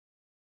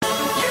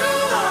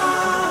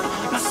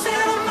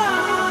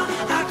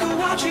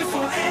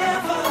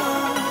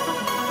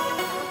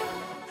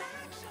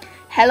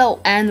Hello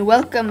and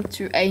welcome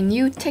to a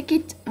new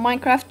Tekkit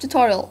Minecraft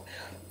tutorial.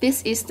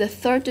 This is the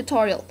third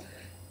tutorial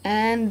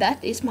and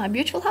that is my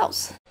beautiful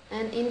house.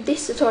 And in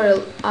this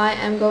tutorial I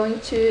am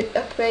going to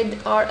upgrade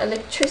our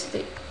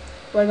electricity.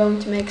 We're going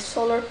to make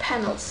solar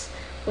panels,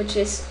 which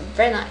is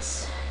very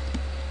nice.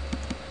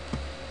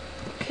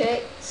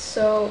 Okay,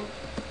 so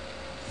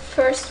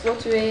first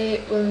what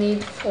we will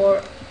need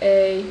for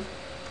a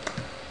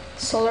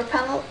solar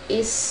panel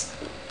is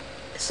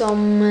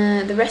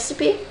the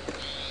recipe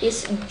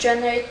is a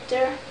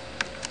generator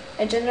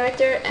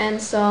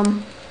and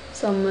some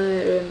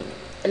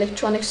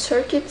electronic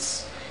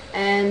circuits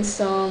and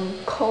some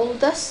coal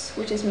dust,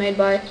 which is made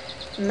by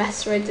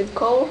macerated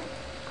coal,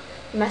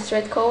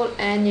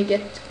 and you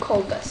get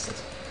coal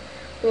dust.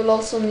 We'll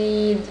also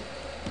need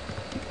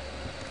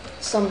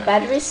some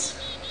batteries,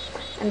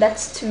 and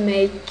that's to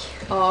make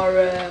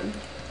our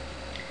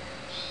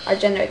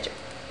generator,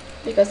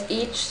 because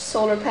each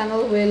solar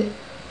panel will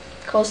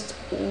cost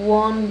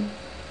one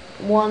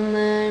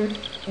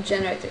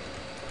generator.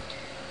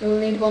 We will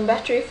need one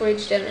battery for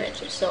each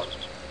generator, so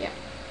yeah.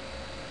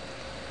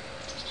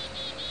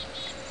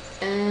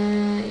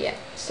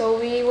 So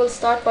we will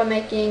start by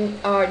making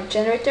our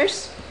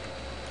generators,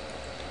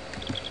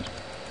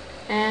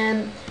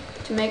 and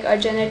to make our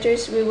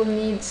generators we will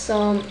need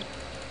some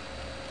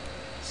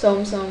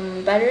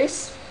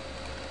batteries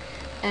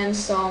and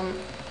some,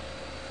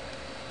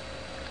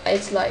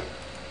 it's like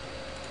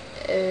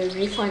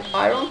refined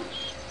iron.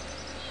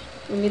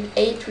 We need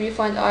 8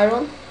 refined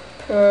iron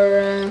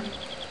per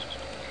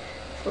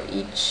for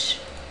each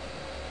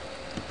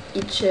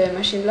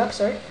machine block.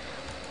 Sorry.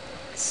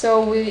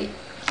 So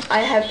I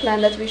have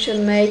planned that we should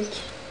make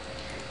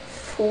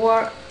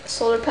 4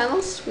 solar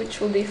panels, which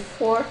will be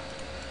 4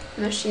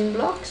 machine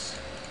blocks,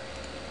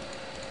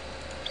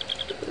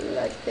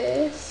 like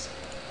this.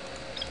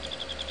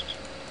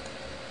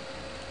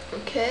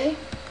 Okay,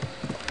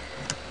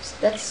 so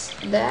that's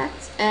that,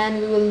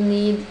 and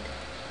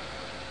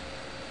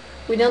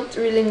we don't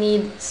really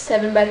need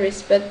 7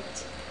 batteries, but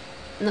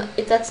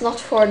that's not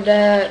for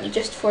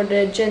just for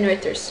the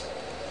generators.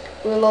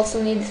 We will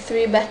also need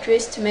 3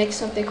 batteries to make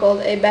something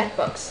called a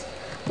batbox,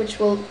 which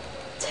will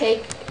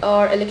take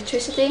our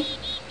electricity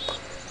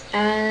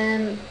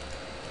and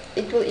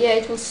it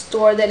will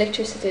store the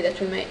electricity that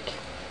we make.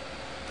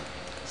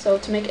 So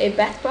to make a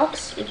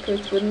batbox, we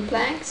put wooden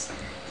planks,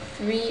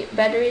 3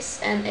 batteries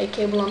and a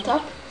cable on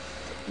top.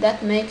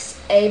 That makes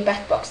a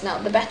batbox. Now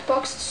the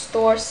batbox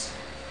stores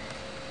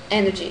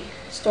energy,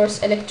 stores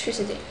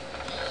electricity,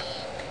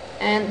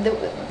 and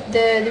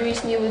the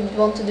reason you would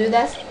want to do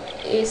that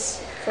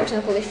is, for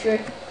example, if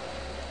you're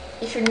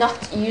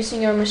not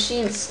using your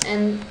machines,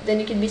 and then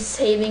you can be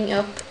saving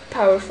up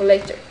power for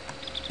later,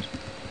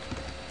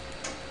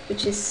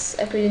 which is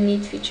a pretty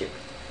neat feature.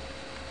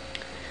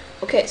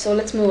 Okay, so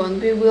let's move on.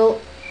 We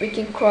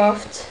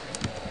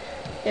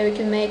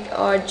can make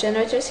our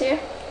generators here.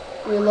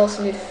 We will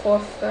also need 4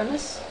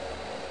 furnace,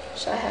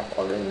 which I have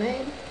already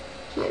made.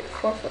 Here,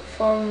 4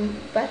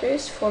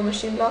 batteries, 4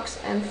 machine blocks,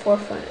 and 4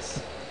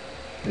 furnace.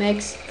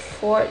 Makes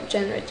 4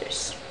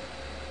 generators.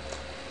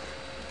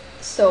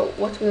 So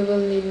what we will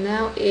need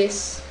now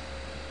is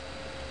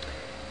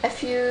a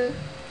few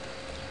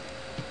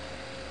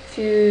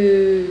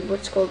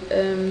what's called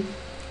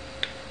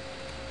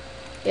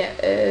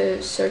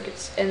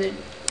circuits and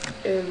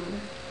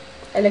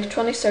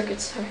electronic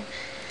circuits. Sorry.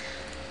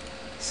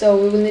 So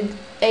we will need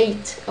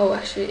 8. Oh,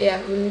 actually, yeah,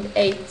 we will need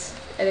 8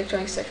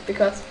 electronic circuits,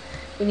 because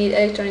we need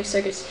electronic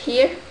circuits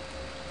here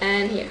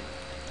and here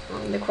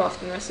on the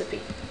crafting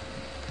recipe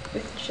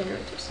with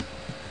generators.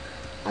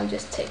 I'll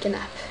just take a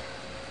nap.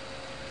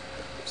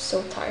 I'm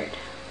so tired.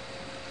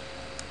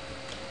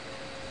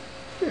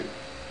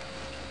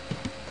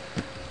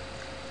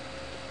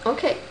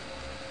 Okay,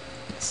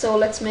 so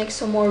let's make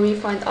some more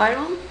refined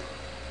iron.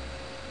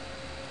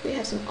 We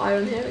have some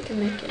iron here. We can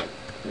make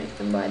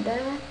them by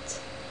that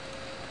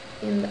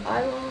in the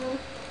iron,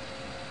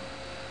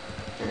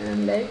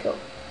 and there you go.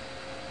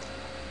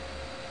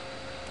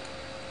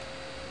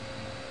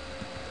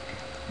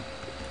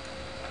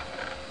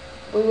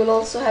 We will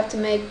also have to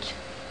make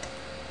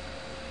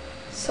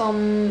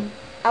some.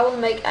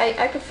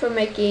 I prefer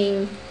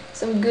making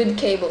some good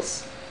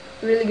cables,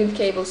 really good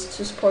cables,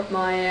 to support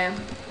my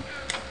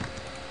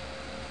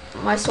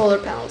my solar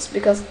panels,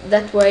 because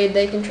that way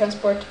they can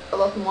transport a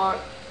lot more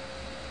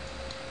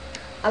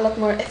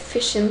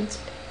efficient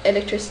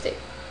electricity,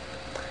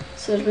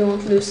 so that we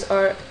won't lose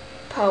our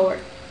power.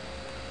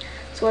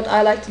 So what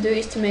I like to do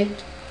is to make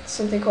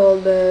something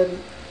called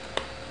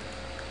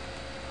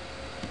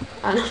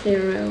I don't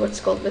even remember what it's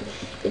called, but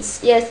it's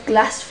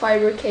glass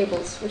fiber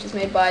cables, which is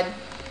made by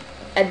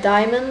a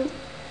diamond,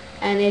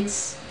 and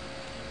it's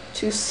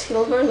to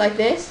silver like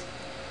this,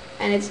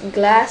 and it's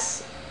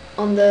glass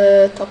on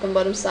the top and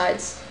bottom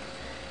sides.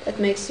 That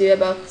makes you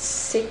about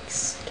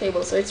 6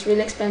 cables, so it's really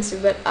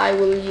expensive, but I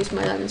will use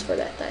my diamonds for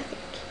that, I think.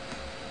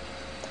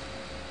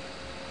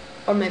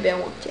 Or maybe I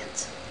won't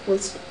yet. We'll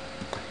see.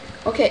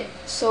 Okay,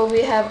 so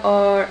we have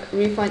our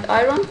refined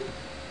iron,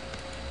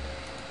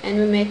 and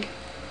we make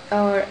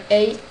our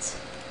 8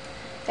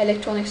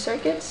 electronic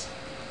circuits.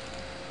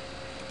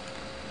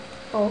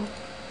 Oh.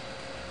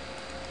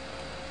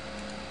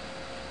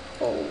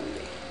 Holy.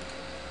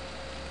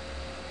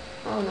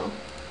 Oh no.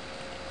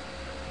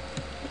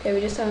 Okay,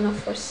 we just have enough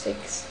for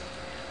 6.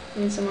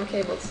 We need some more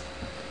cables.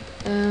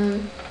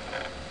 See,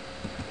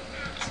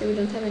 we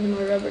don't have any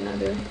more rubber now,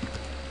 do we?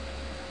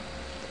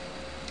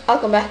 I'll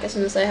come back as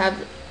soon as I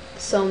have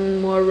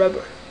some more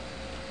rubber.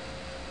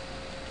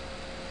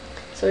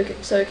 So we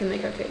can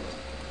make our cables.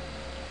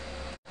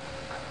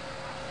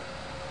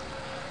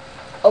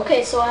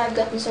 Okay, so I have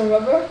gotten some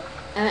rubber,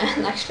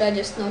 and actually I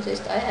just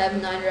noticed I have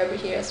 9 rubber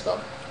here as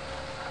well.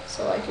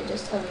 So I could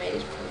just have made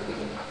it from the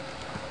beginning.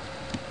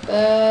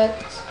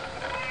 But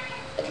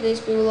at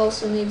least we will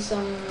also need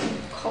some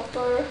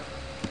copper.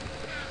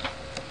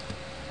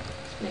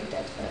 Let's make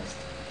that fast.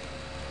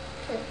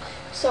 Okay,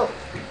 so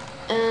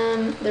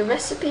the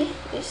recipe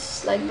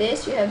is like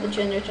this. You have the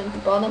generator on the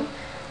bottom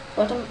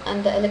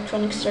and the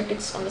electronic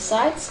circuits on the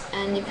sides,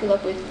 and you fill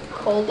up with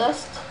coal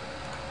dust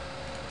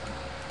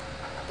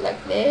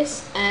like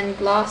this, and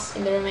glass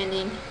in the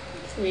remaining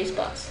 3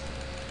 spots.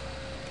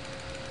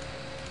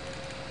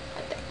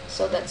 Like that.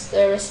 So that's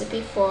the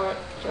recipe for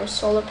your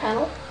solar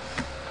panel.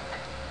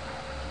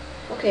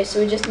 Okay, so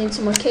we just need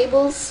some more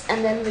cables,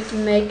 and then we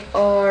can make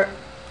our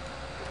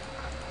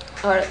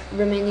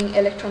remaining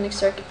electronic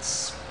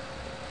circuits.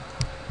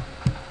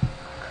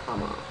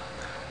 Come on.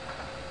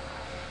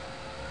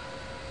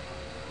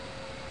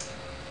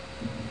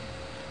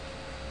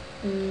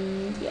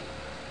 Yeah.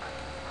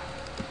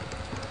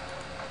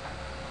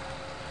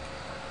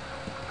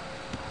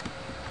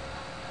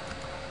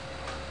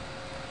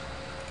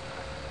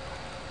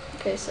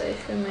 Okay, so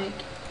if we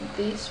make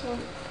this one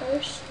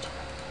first,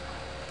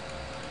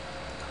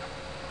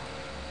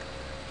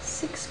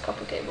 6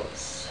 copper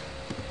cables.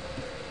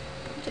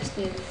 Just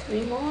need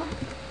 3 more.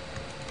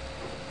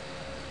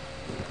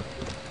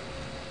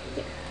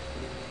 Yeah.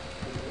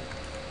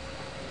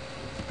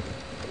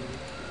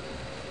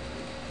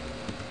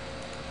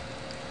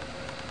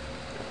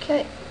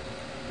 Okay.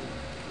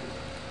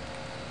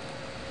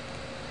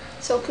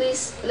 So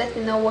please let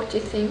me know what you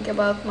think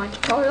about my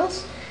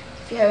tutorials.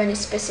 If you have any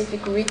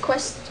specific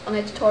requests on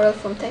a tutorial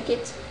from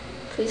Tekkit,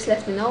 please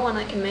let me know and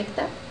I can make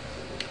that.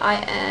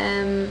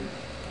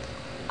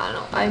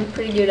 I'm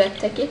pretty good at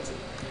Tekkit.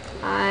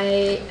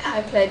 I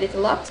played it a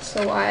lot,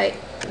 so I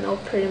know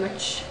pretty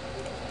much,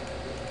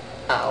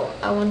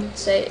 I won't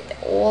say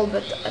all,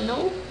 but I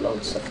know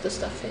loads of the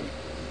stuff in.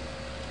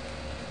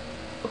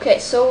 Okay,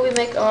 so we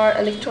make our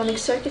electronic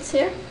circuits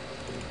here.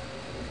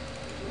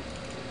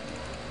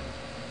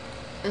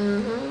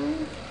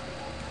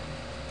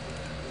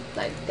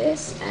 Like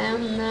this,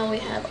 and now we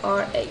have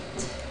our 8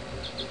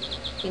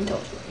 in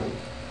total.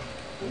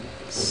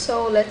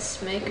 So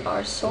let's make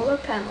our solar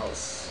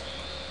panels.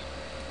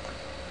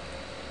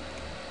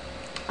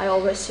 I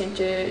always seem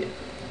to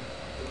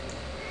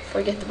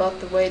forget about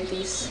the way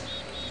these,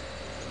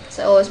 because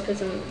I always put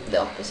them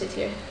the opposite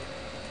here,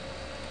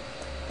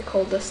 the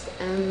coal dust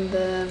and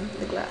the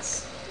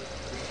glass.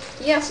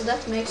 Yeah, so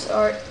that makes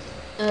our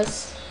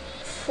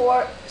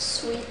 4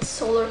 sweet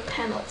solar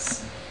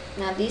panels.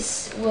 Now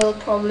this will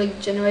probably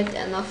generate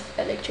enough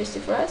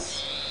electricity for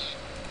us.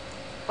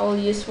 I will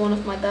use one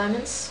of my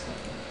diamonds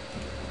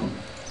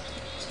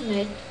to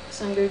make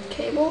some good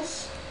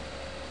cables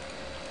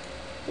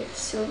with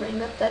silver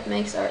ingot. That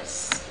makes our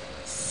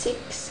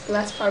 6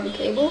 glass fiber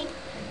cable.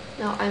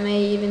 Now I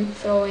may even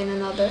throw in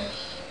another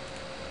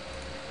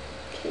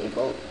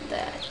cable.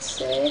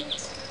 That's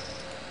it.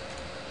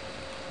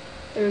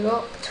 There we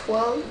go,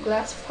 12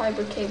 glass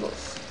fiber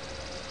cables.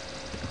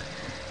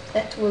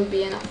 That will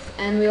be enough.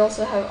 And we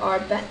also have our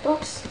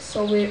batbox,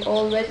 so we're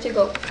all ready to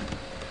go.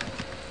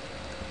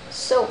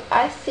 So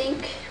I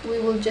think we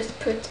will just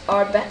put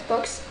our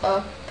batbox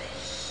up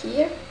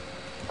here.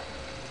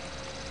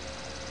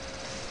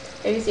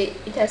 There you see,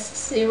 it has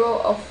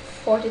 0 of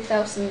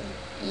 40,000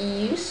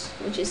 EUs,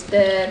 which is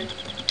the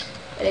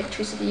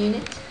electricity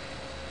unit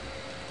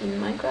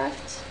in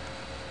Minecraft.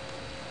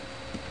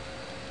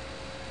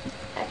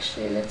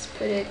 Actually, let's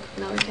put it,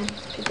 no, we can't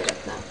pick it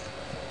up now.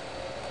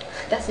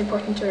 That's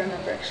important to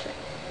remember, actually.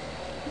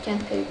 We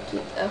can't pick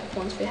it up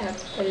once we have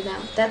put it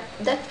down.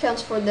 That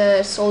counts for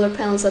the solar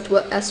panels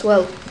as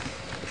well.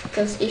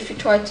 Because if you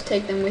try to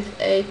take them with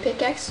a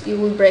pickaxe, you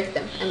will break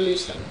them and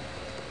lose them.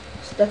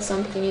 So that's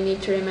something you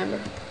need to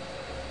remember.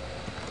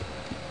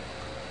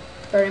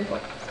 Very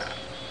important.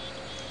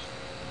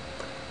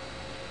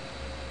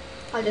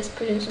 I'll just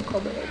put in some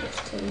cobble here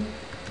just to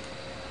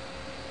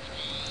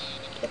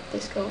get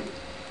this going.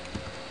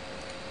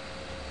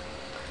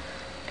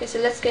 Okay, so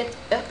let's get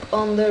up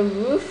on the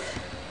roof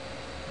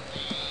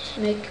to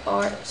make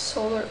our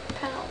solar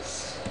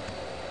panels.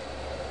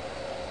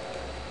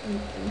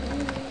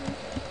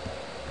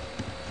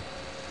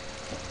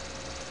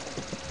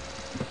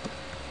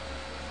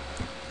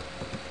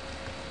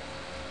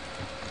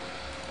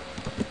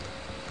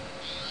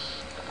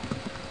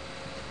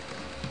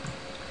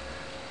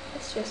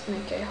 Let's just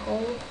make a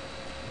hole.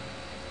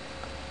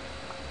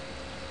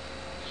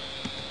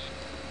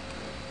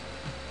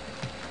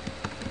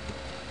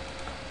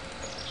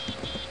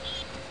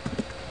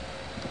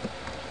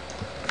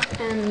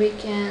 and we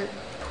can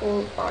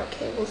pull our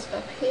cables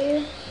up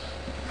here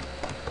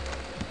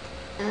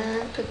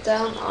and put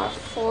down our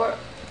 4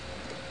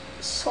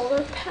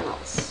 solar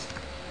panels.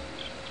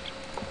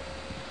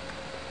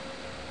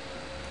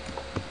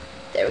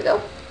 There we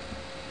go.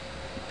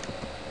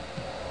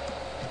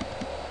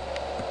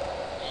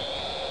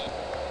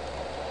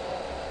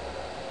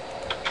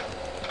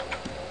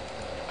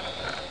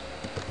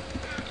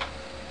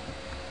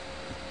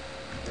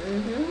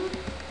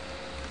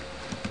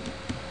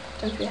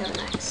 Don't we have an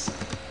axe?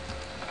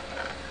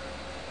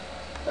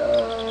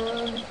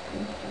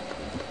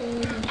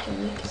 We can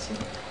make a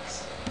simple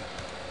axe.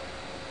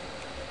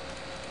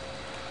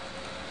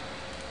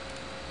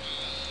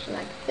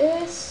 Like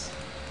this.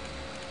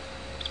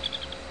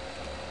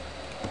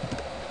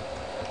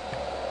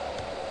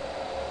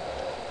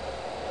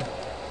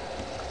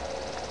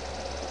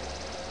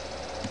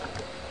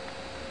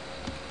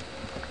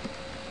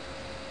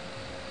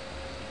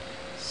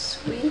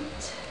 Sweet.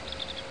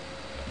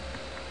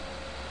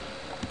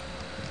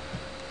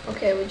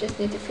 Okay, we just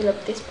need to fill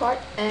up this part,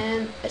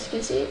 and as you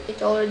can see,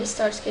 it already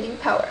starts getting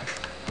power.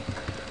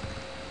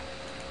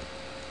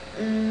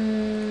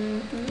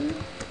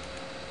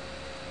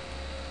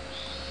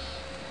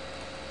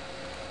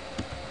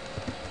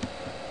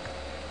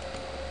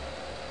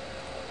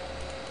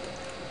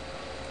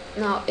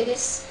 Now, it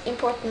is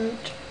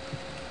important,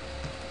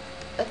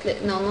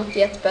 no, not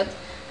yet, but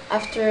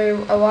after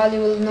a while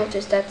you will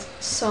notice that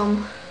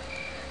some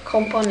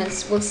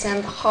components will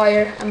send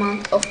higher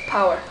amount of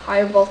power,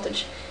 higher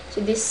voltage. So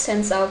this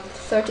sends out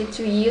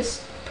 32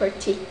 U's per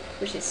tick,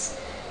 which is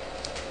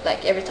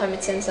like every time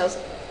it sends out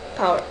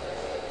power.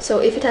 So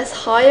if it has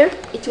higher,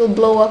 it will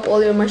blow up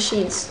all your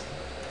machines.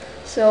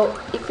 So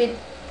if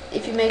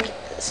you make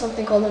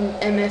something called an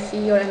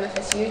MFE or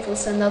MFSU, it will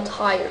send out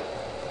higher.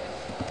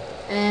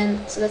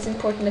 And so that's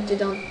important that you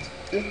don't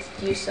let it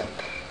use up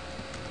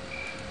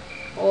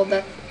all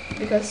that,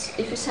 because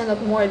if you send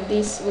out more,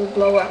 this will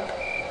blow up.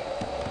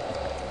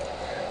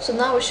 So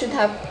now we should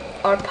have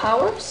our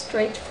power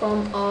straight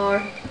from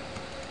our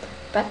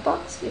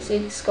batbox. You see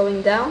it's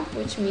going down,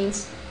 which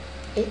means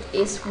it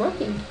is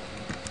working.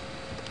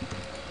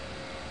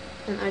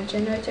 And our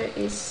generator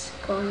is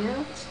going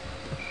out.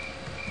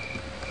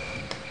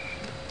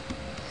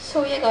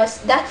 So yeah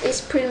guys, that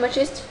is pretty much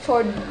it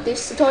for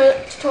this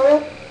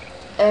tutorial.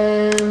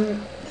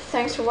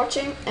 Thanks for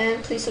watching,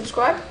 and please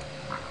subscribe.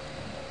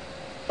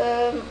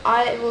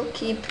 I will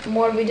keep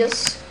more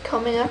videos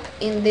coming up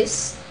in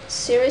this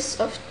series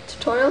of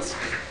tutorials.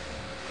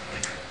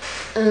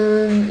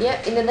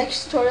 Yeah, in the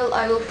next tutorial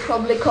I will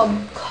probably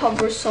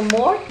cover some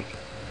more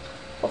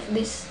of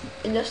these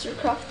industrial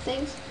craft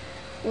things.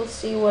 We'll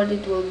see what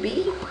it will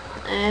be,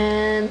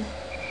 and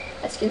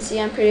as you can see,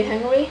 I'm pretty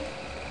hungry,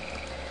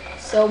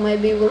 so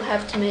maybe we'll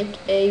have to make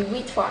a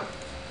wheat farm,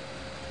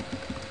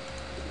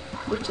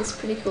 which is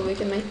pretty cool. We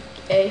can make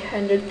a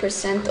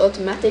 100%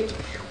 automatic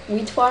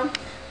wheat farm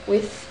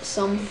with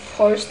some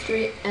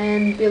forestry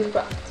and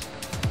buildcraft.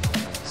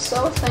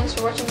 So thanks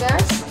for watching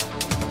guys,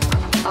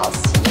 I'll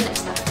see you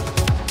next time.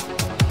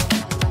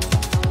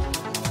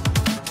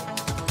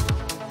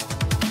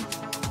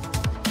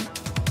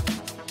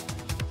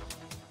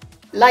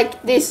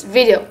 Like this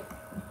video.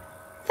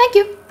 Thank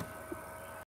you.